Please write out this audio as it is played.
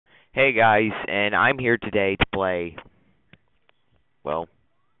Hey guys, and I'm here today to play, well,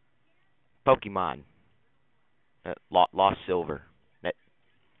 Pokemon, Lost Silver. That,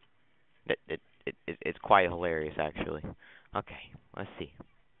 it's quite hilarious, actually. Okay, let's see.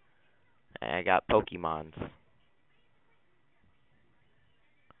 I got Pokemons.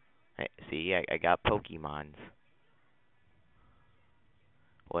 I got Pokemons.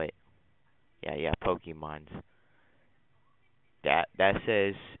 Wait, yeah, Pokemons. That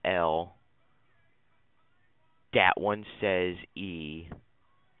says L. That one says E.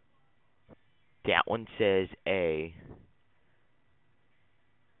 That one says A.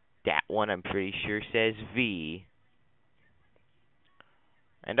 That one I'm pretty sure says V.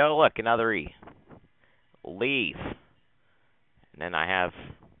 And oh look, another E. Leaf. And then I have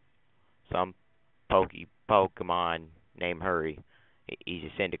some Pokemon named Hurry. He's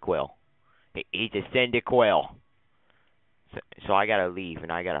a Cyndaquil. He's a Cyndaquil. So I gotta leave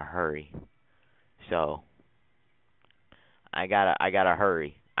and I gotta hurry. So I gotta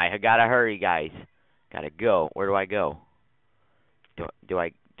hurry. I gotta hurry, guys. Gotta go. Where do I go?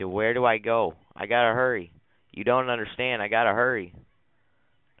 Where do I go? I gotta hurry. You don't understand. I gotta hurry.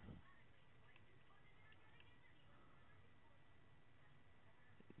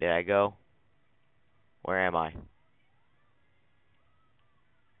 Did I go? Where am I?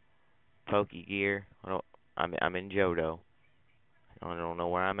 Pokegear. I'm in Johto. I don't know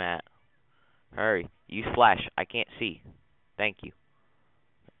where I'm at. Hurry. Use flash. I can't see. Thank you.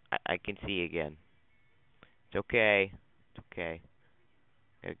 I can see again. It's okay. It's okay.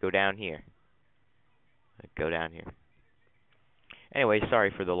 Go down here. Go down here. Anyway,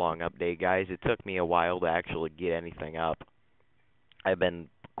 sorry for the long update, guys. It took me a while to actually get anything up. I've been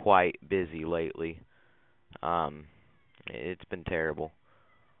quite busy lately. It's been terrible.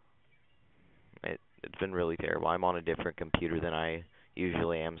 It's been really terrible. I'm on a different computer than I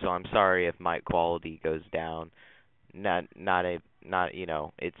usually am, so I'm sorry if mic quality goes down. Not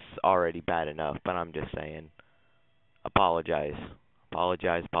it's already bad enough, but I'm just saying. Apologize.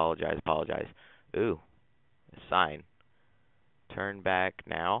 Apologize. Ooh, a sign. Turn back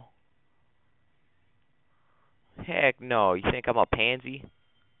now. Heck no. You think I'm a pansy?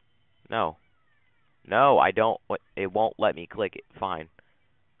 No. No, I don't. It won't let me click it. Fine.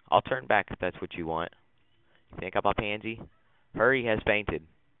 I'll turn back if that's what you want. You think I'm a pansy? Hurry has fainted.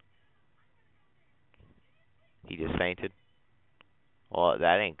 He just fainted. Well,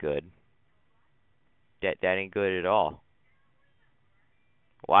 that ain't good. That ain't good at all.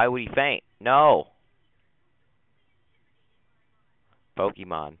 Why would he faint? No.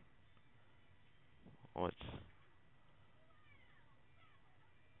 Pokemon. What's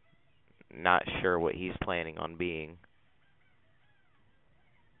not sure what he's planning on being.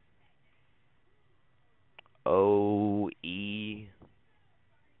 O-E.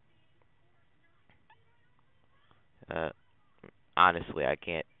 Uh, honestly, I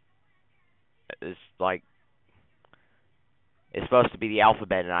can't. It's like it's supposed to be the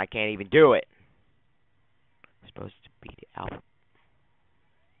alphabet, and I can't even do it. It's supposed to be the alphabet.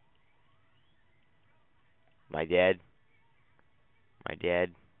 Am I dead? Am I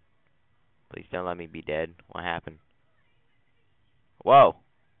dead? Please don't let me be dead. What happened? Whoa.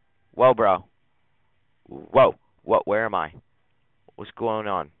 Whoa, bro. Whoa. What? Where am I? What's going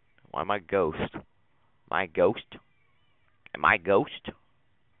on? Why am I ghost? Am I ghost? Am I ghost? Am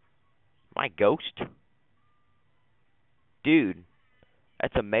I ghost? Dude,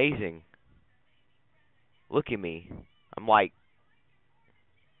 that's amazing. Look at me. I'm like,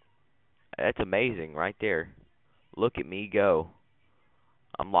 that's amazing right there. Look at me go.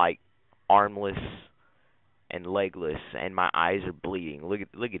 I'm like armless and legless, and my eyes are bleeding. Look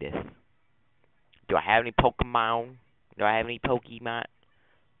at this. Do I have any Pokemon? Do I have any Pokemon?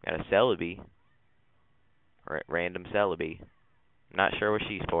 Got a Celebi. Random Celebi. I'm not sure what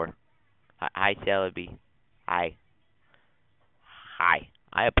she's for. Hi, Celebi. Hi. Hi.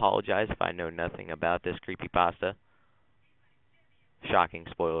 I apologize if I know nothing about this creepypasta. Shocking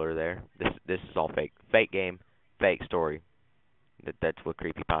spoiler there. This is all fake. Fake game. Fake story. That's what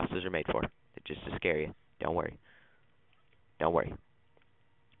creepypastas are made for. They're just to scare you. Don't worry. Don't worry.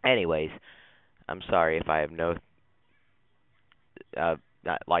 Anyways, I'm sorry if I have no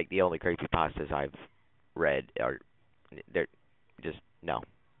not like the only creepypastas I've read are they're just no.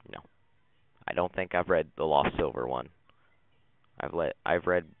 I don't think I've read the Lost Silver one. I've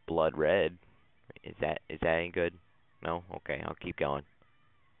read Blood Red. Is that any good? No? Okay, I'll keep going.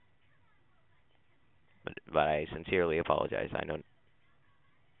 But I sincerely apologize. I know.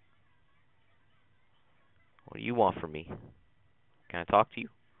 What do you want from me? Can I talk to you?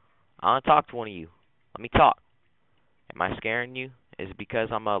 I want to talk to one of you. Let me talk. Am I scaring you? Is it because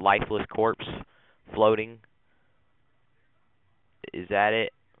I'm a lifeless corpse floating? Is that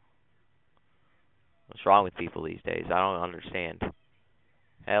it? What's wrong with people these days? I don't understand.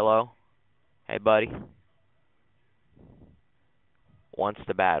 Hello? Hey, buddy. Wants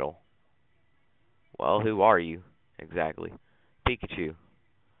to battle. Well, who are you? Exactly. Pikachu.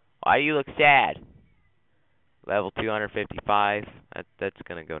 Why do you look sad? Level 255. That's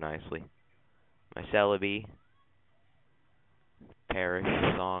gonna go nicely. My Celebi. Perish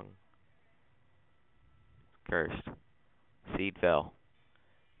Song. Cursed. Seed fell.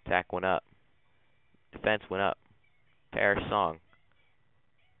 Attack went up. Defense went up. Perish Song.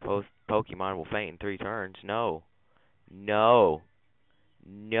 Pokemon will faint in 3 turns. No. No.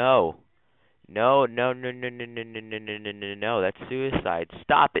 No. No, no, no, no, no, no, no, no, no, no, no, no. That's suicide.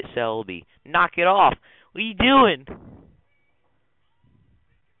 Stop it, Celebi. Knock it off. What are you doing?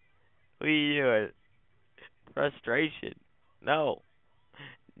 What are you doing? Frustration. No.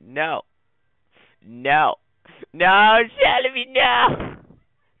 No. No. No, Celebi, no.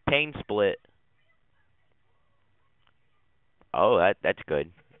 Pain split. Oh, that's good.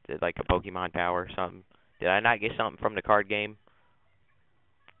 Is it like a Pokemon power or something? Did I not get something from the card game?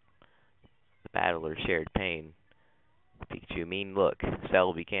 The battler shared pain. Pikachu, mean look.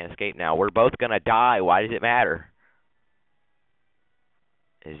 Celebi can't escape now. We're both gonna die. Why does it matter?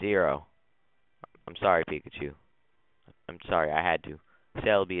 0. I'm sorry, Pikachu. I'm sorry, I had to.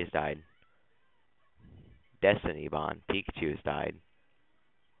 Celebi has died. Destiny Bond. Pikachu has died.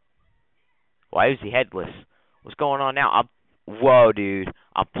 Why is he headless? What's going on now? Whoa, dude.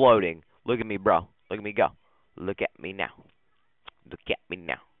 I'm floating. Look at me, bro. Look at me go. Look at me now. Look at me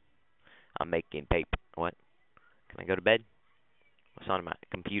now. I'm making paper. What? Can I go to bed? What's on my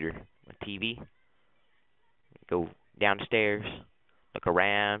computer? My TV? Go downstairs. Look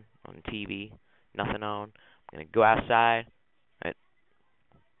around on the TV. Nothing on. I'm going to go outside.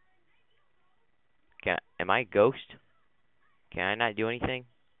 Am I a ghost? Can I not do anything?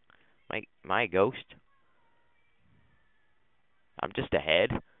 Am I a ghost? I'm just a head?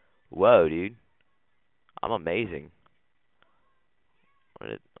 Whoa, dude. I'm amazing.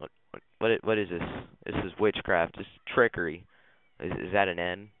 What is this? This is witchcraft. This is trickery. Is that an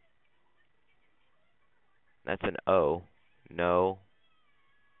N? That's an O. No.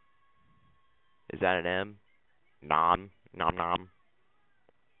 Is that an M? Nom. Nom nom.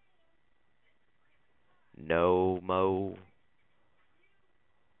 No mo.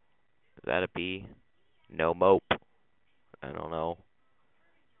 Is that a P? No mope. I don't know.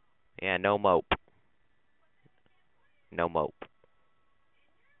 Yeah, no mope. No mope.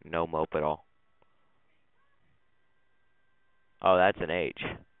 No mope at all. Oh, that's an H.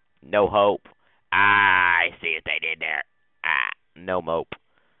 No hope. Ah, I see what they did there. Ah, no mope.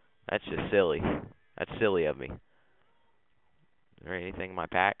 That's just silly. That's silly of me. Is there anything in my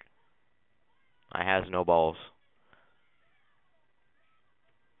pack? I has no balls.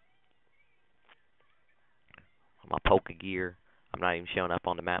 My Pokegear. I'm not even showing up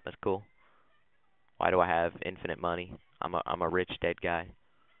on the map. That's cool. Why do I have infinite money? I'm a rich dead guy.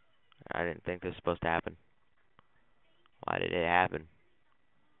 I didn't think this was supposed to happen. Why did it happen?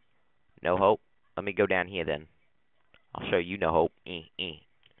 No hope. Let me go down here then. I'll show you no hope.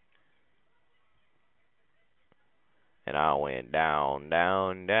 And I went down,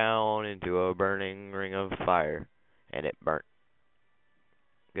 down, down into a burning ring of fire. And it burnt.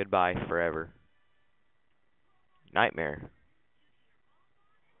 Goodbye forever. Nightmare.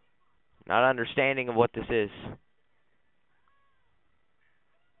 Not understanding of what this is.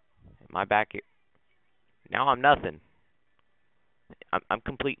 Am I back here? Now I'm nothing. I'm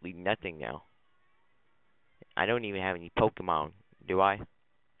completely nothing now. I don't even have any Pokemon, do I?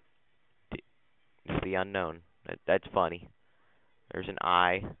 It's the unknown. That's funny. There's an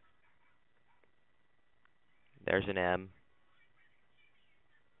I. There's an M.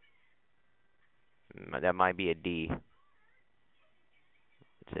 That might be a D.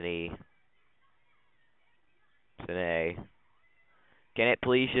 It's an E. It's an A. Can it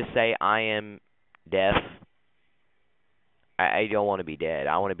please just say I am deaf? I don't want to be dead.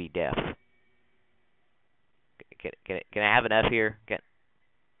 I want to be deaf. Can I have an F here?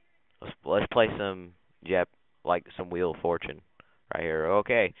 Let's play some some Wheel of Fortune right here.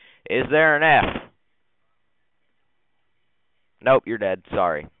 Okay. Is there an F? Nope, you're dead.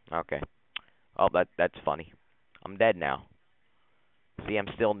 Sorry. Okay. Oh, that's funny. I'm dead now. See, I'm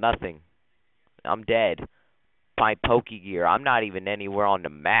still nothing. I'm dead. My Pokegear. I'm not even anywhere on the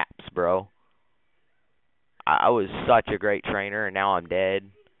maps, bro. I was such a great trainer, and now I'm dead.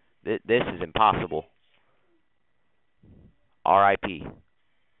 This is impossible. R.I.P.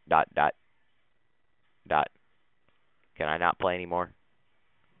 Dot. Can I not play anymore?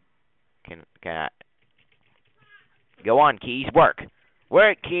 Can I? Go on, keys, work.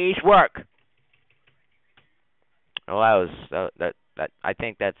 Work, keys, work. Well, that was that. I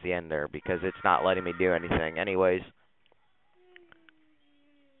think that's the end there because it's not letting me do anything. Anyways,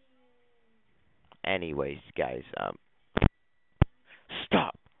 guys,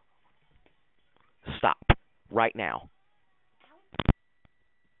 stop, stop, right now.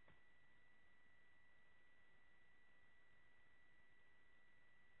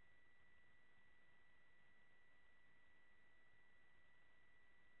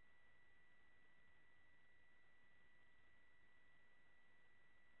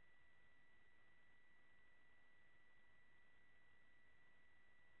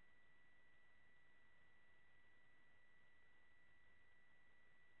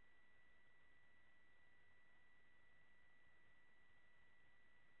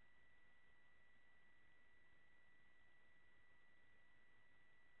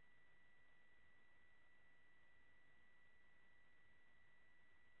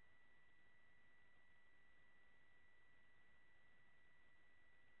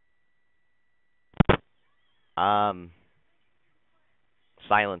 Um,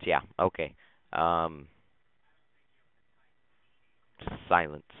 silence. Yeah. Okay. Um,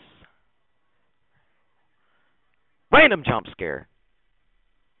 silence. Random jump scare.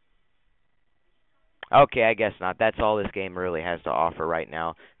 Okay, I guess not. That's all this game really has to offer right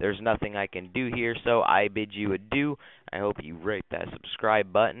now. There's nothing I can do here, so I bid you adieu. I hope you rate that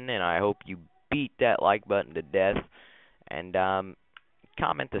subscribe button, and I hope you beat that like button to death. And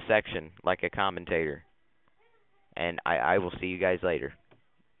comment the section like a commentator. And I will see you guys later.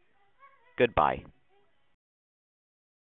 Goodbye.